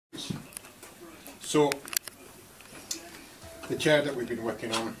So the chair that we've been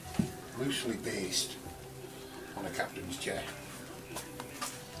working on, loosely based on a captain's chair.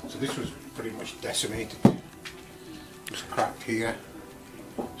 So this was pretty much decimated. There's a crack here,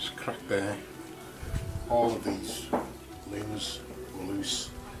 there's a crack there. All of these limbs were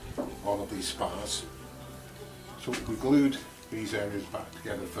loose, all of these spars. So we glued these areas back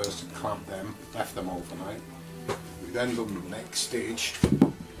together first and clamped them, left them overnight. We then done the next stage,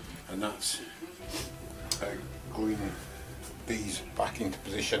 and that's gluing these back into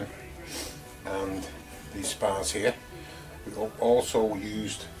position and these spars here. We also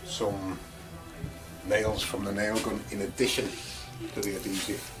used some nails from the nail gun in addition to the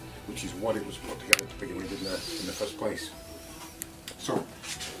adhesive, which is what it was put together to begin with in the first place. So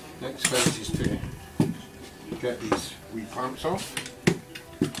next phase is to get these wee clamps off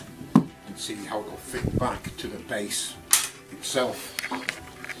and see how it'll fit back to the base itself.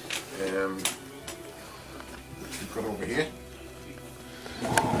 We've got over here.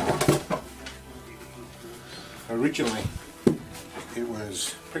 Originally it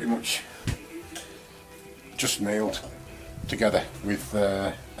was pretty much just nailed together with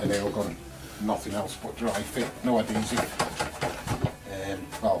a nail gun, nothing else but dry fit, no adhesive.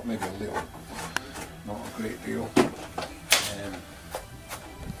 Well, maybe a little, not a great deal.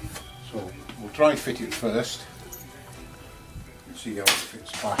 So we'll dry fit it first and see how it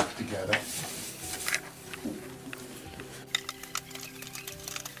fits back together.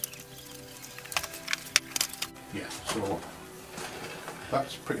 Yeah, so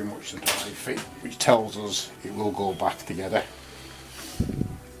that's pretty much the dry fit, which tells us it will go back together.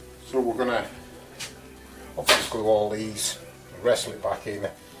 So we're going to obviously glue all these, wrestle it back in,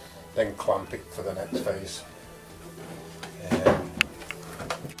 then clamp it for the next phase.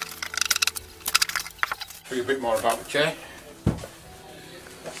 Tell you a bit more about the chair.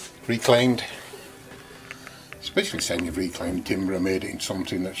 Reclaimed. It's basically saying you've reclaimed timber and made it into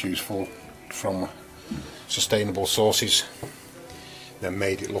something that's useful from sustainable sources. Then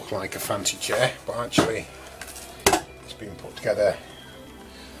made it look like a fancy chair, but actually it's been put together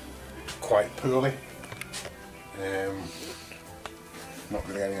quite poorly. Not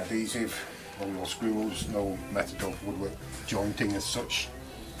really any adhesive, no screws, no method of woodwork jointing as such.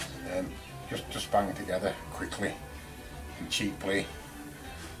 Just banged together quickly and cheaply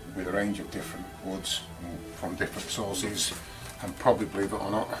with a range of different woods from different sources, and probably, believe it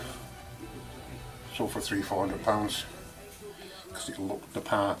or not, sold for £300–400 because it looked the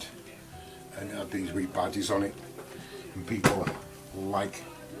part and it had these wee badges on it, and people like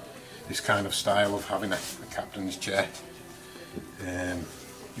this kind of style of having a captain's chair.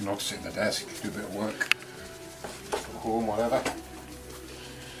 You know, to sit at the desk, do a bit of work, at home, whatever.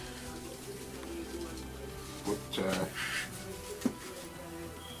 But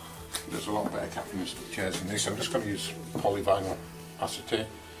there's a lot better captain's chairs than this. I'm just going to use polyvinyl acetate,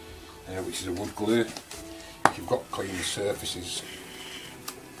 which is a wood glue. If you've got clean surfaces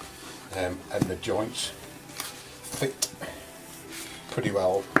and the joints fit pretty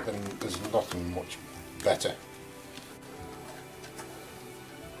well, then there's nothing much better.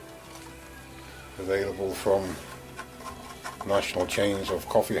 Available from national chains of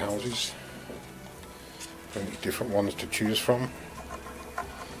coffee houses. Plenty of different ones to choose from.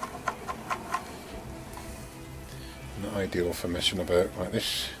 Not ideal for messing about like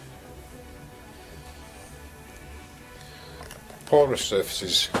this. Porous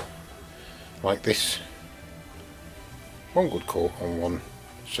surfaces like this, one good coat on one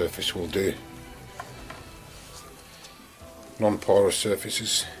surface will do. Non-porous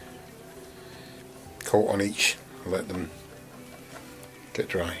surfaces, coat on each, let them get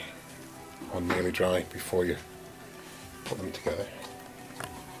dry or nearly dry before you put them together.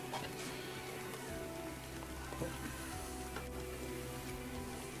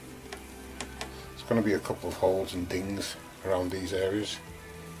 There's going to be a couple of holes and dings around these areas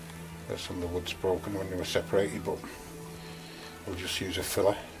where some of the wood's broken when they were separated, but we'll just use a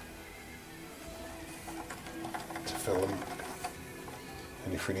filler to fill them,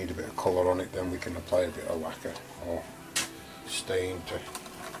 and if we need a bit of colour on it, then we can apply a bit of lacquer or stain to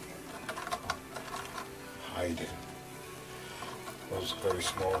hide those very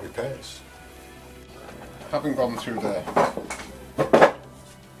small repairs. Having gone through the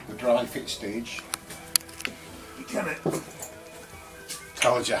dry fit stage, it kind of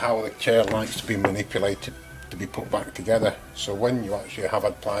tells you how the chair likes to be manipulated to be put back together. So when you actually have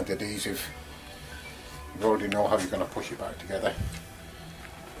applied the adhesive, you already know how you're going to push it back together.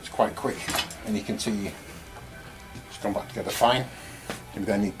 It's quite quick, and you can see it's gone back together fine. You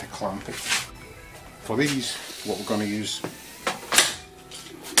then need to clamp it. For these, what we're going to use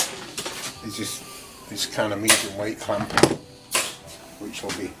is this this kind of medium weight clamping, which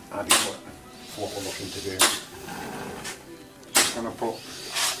will be adequate for what we're looking to do. Just going to put a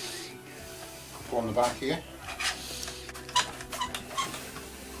couple on the back here.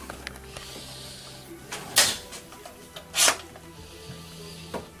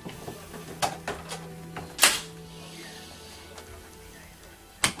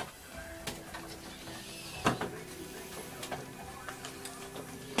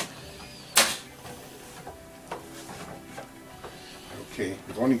 Okay,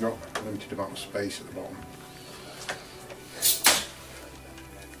 we've only got a limited amount of space at the bottom.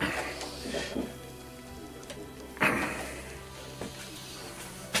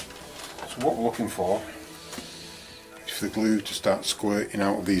 So what we're looking for is for the glue to start squirting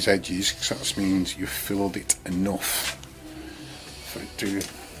out of these edges, because that means you've filled it enough for it to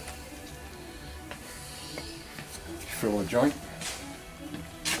fill the joint.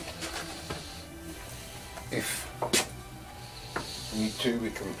 If we need to, we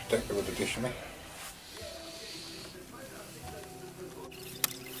can protect the wood additionally.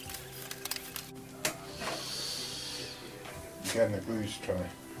 Again, the glue's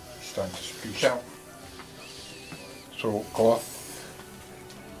starting to spoosh out. So cloth,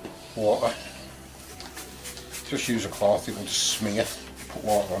 water. Just use a cloth, it will just smear. Put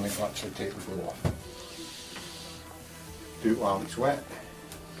water on it, it'll actually take the glue off. Do it while it's wet.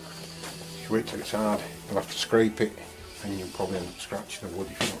 If you wait till it's hard, you'll have to scrape it, and you'll probably end up scratching the wood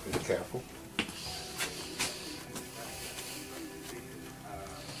if you're not really careful.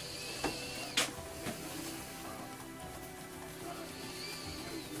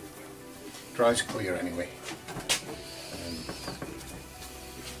 Dries clear anyway.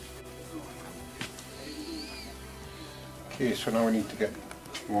 Okay, so now we need to get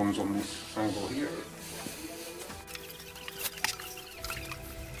ones on this angle here.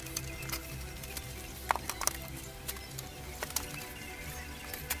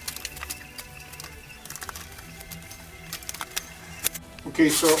 Okay,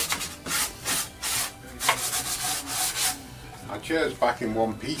 so our chair's back in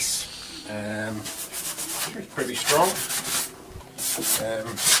one piece. It's pretty strong.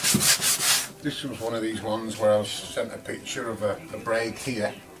 This was one of these ones where I was sent a picture of a break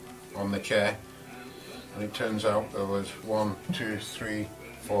here on the chair, and it turns out there was 1, 2, 3,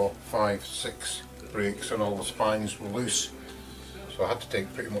 4, 5, 6 breaks, and all the spines were loose. So I had to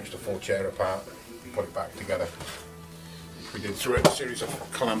take pretty much the full chair apart and put it back together. We did through it a series of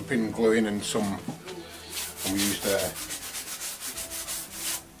clamping, gluing, and we used a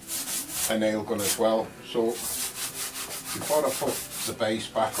nail gun as well. So before I put the base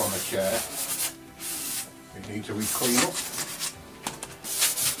back on the chair, it needs a wee clean up.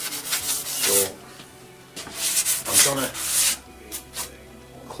 So I'm gonna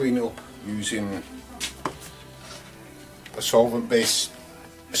clean it up using a solvent-based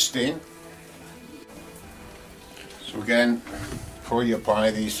stain. So again, before you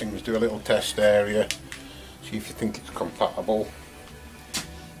apply these things, do a little test area, see if you think it's compatible.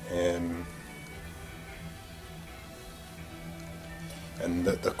 And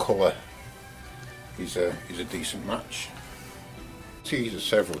that the colour is a decent match. See, there's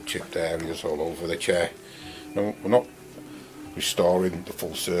several chipped areas all over the chair. Now, we're not restoring the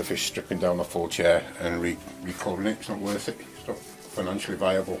full surface, stripping down the full chair and recolouring it. It's not worth it. It's not financially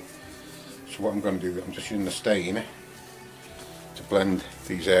viable. So what I'm going to do, I'm just using the stain to blend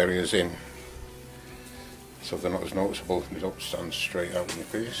these areas in, so they're not as noticeable and they don't stand straight out in your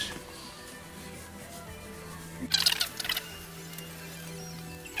face.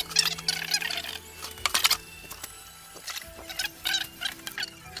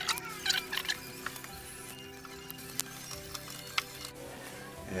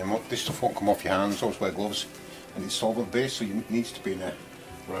 This stuff won't come off your hands, always wear gloves, and it's solvent based, so it needs to be in a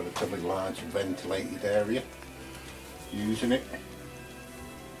relatively large ventilated area using it.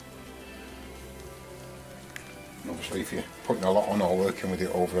 And obviously if you're putting a lot on or working with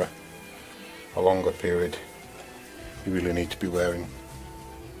it over a longer period, you really need to be wearing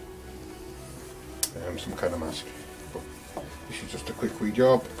some kind of mask. But this is just a quick wee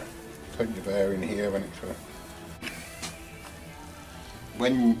job. Plenty of air in here when it's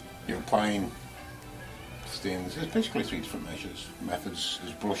when you're applying stains. There's basically 3 different methods.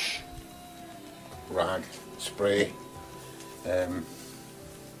 There's brush, rag, spray.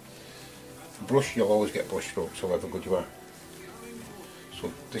 Brush, you'll always get brush strokes however good you are.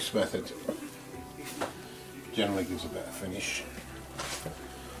 So this method generally gives a better finish.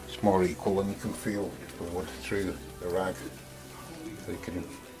 It's more equal and you can feel the wood through the rag, so you can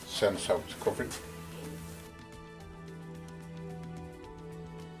sense how to cover it.